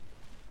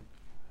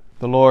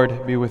The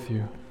Lord be with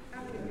you.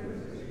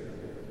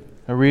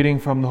 A reading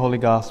from the Holy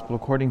Gospel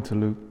according to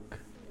Luke.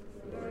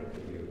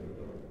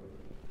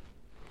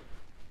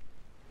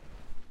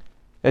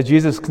 As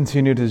Jesus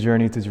continued his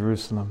journey to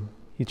Jerusalem,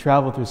 he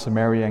traveled through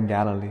Samaria and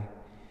Galilee.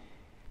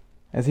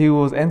 As he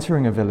was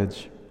entering a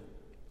village,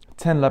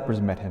 10 lepers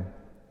met him.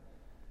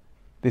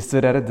 They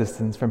stood at a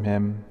distance from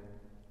him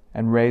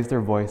and raised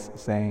their voice,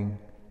 saying,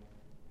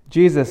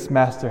 "Jesus,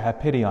 Master, have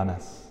pity on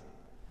us."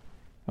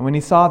 And when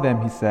he saw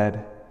them, he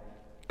said,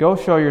 "Go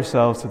show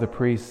yourselves to the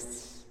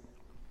priests."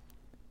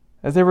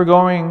 As they were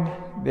going,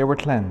 they were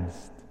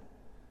cleansed.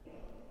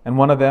 And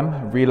one of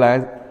them,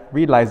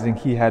 realizing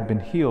he had been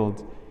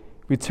healed,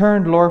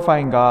 returned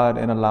glorifying God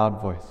in a loud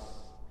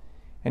voice.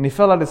 And he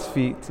fell at his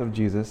feet of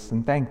Jesus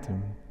and thanked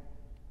him.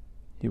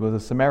 He was a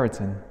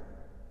Samaritan.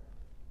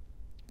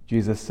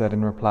 Jesus said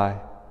in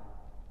reply,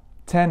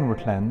 10 were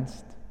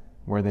cleansed,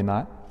 were they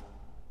not?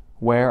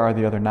 Where are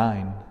the other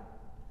 9?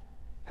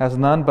 Has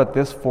none but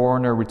this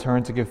foreigner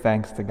returned to give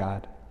thanks to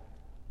God?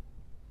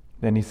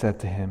 Then he said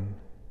to him,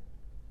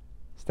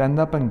 "Stand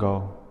up and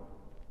go.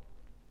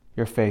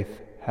 Your faith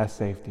has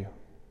saved you."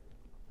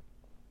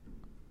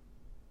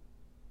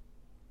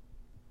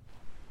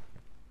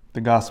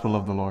 The Gospel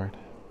of the Lord.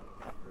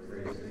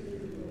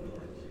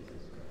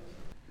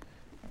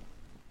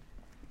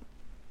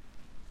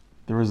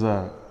 There was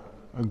a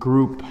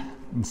group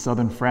in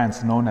southern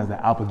France known as the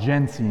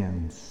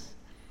Albigensians.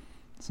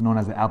 It's known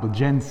as the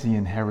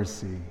Albigensian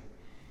heresy.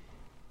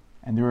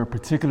 And they were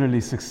particularly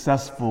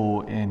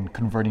successful in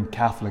converting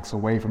Catholics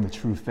away from the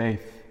true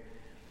faith.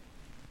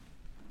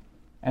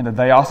 And the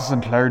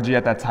diocesan clergy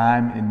at that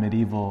time in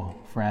medieval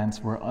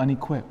France were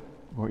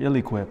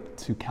ill-equipped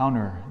to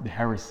counter the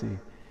heresy,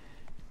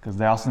 because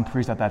diocesan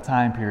priests at that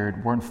time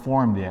period weren't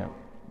formed yet.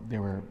 They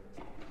were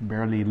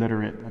barely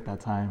literate at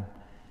that time.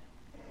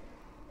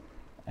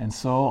 And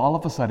so all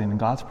of a sudden, in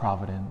God's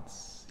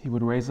providence, he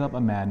would raise up a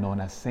man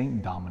known as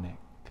Saint Dominic,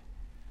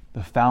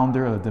 the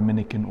founder of the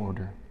Dominican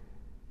Order.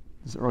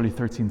 This early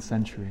 13th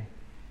century.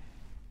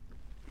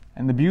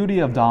 And the beauty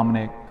of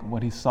Dominic,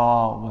 what he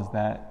saw was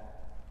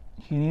that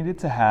he needed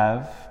to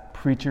have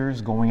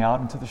preachers going out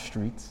into the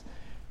streets,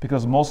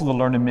 because most of the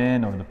learned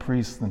men or the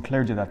priests and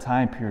clergy at that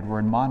time period were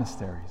in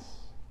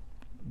monasteries,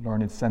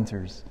 learned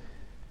centers.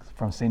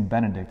 From St.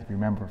 Benedict, if you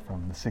remember,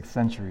 from the 6th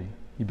century,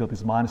 he built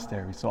these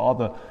monasteries. So all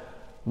the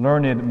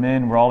learned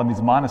men were all in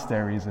these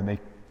monasteries, and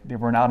they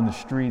weren't out in the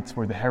streets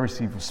where the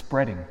heresy was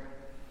spreading.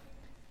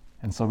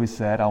 And so he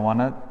said, I want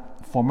to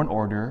form an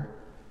order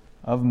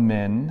of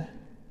men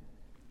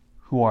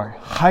who are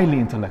highly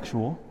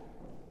intellectual,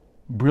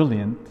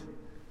 brilliant,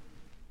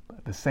 but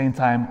at the same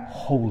time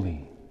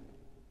holy,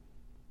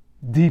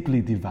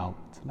 deeply devout,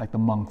 like the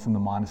monks in the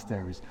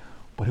monasteries,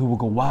 but who will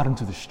go out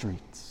into the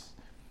streets.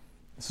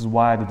 This is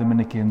why the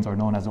Dominicans are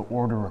known as an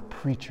order of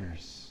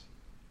preachers.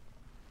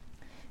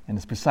 And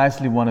it's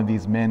precisely one of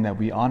these men that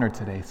we honor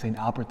today, St.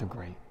 Albert the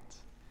Great.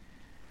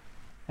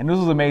 And this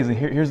was amazing.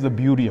 Here's the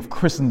beauty of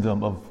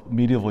Christendom, of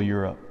medieval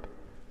Europe.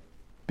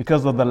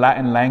 Because of the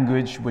Latin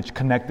language which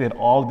connected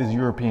all of these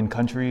European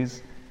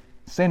countries,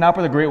 St.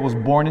 Albert the Great was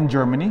born in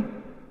Germany,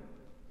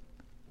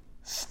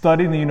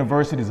 studied in the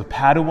universities of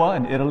Padua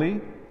in Italy,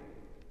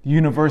 the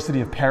University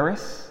of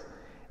Paris,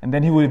 and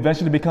then he would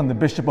eventually become the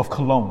Bishop of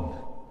Cologne.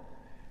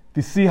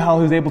 You see how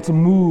he was able to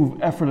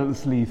move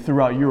effortlessly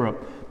throughout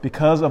Europe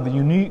because of the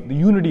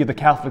unity of the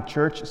Catholic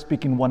Church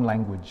speaking one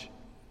language.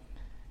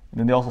 And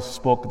then they also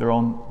spoke their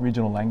own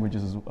regional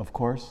languages, of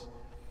course.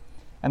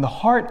 And the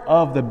heart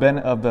of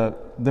the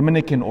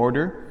Dominican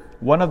Order,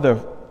 one of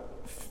the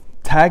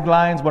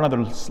taglines, one of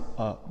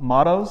the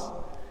mottos,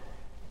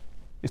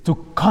 is to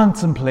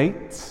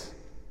contemplate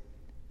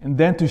and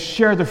then to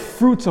share the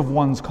fruits of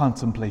one's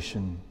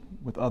contemplation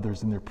with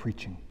others in their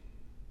preaching.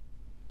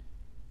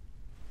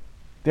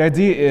 The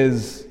idea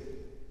is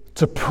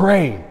to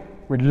pray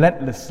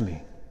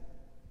relentlessly,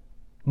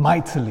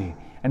 mightily.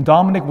 And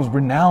Dominic was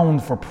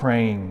renowned for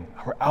praying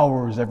for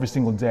hours every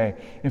single day.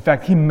 In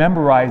fact, he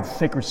memorized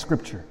sacred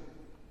scripture.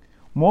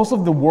 Most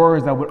of the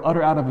words that would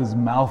utter out of his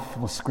mouth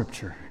was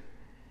scripture,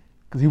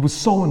 because he was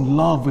so in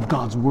love with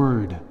God's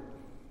word,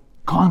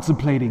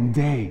 contemplating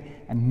day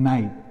and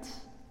night.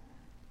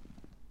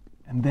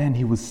 And then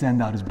he would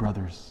send out his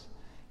brothers,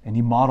 and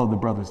he modeled the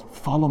brothers,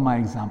 follow my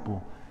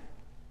example,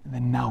 and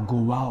then now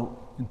go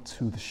out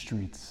into the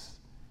streets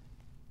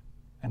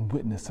and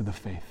witness to the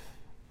faith.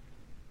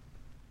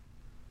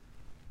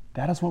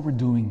 That is what we're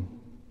doing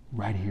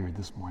right here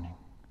this morning.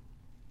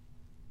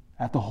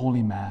 At the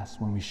Holy Mass,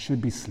 when we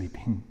should be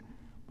sleeping,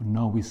 but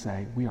no, we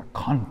say we are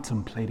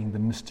contemplating the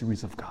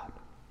mysteries of God.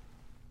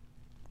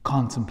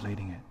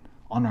 Contemplating it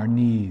on our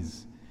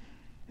knees.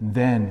 And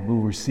then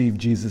we'll receive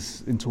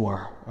Jesus into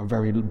our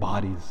very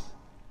bodies.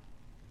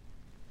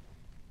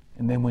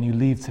 And then when you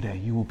leave today,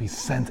 you will be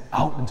sent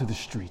out into the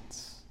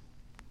streets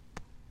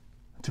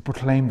to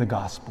proclaim the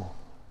gospel.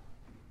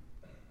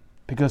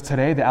 Because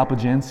today the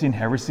Albigensian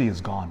heresy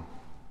is gone.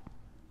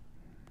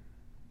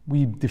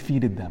 We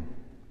defeated them.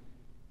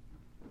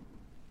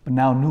 But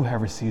now new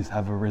heresies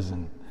have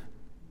arisen.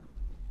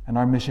 And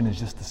our mission is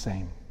just the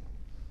same.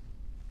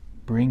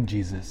 Bring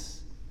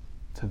Jesus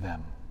to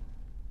them.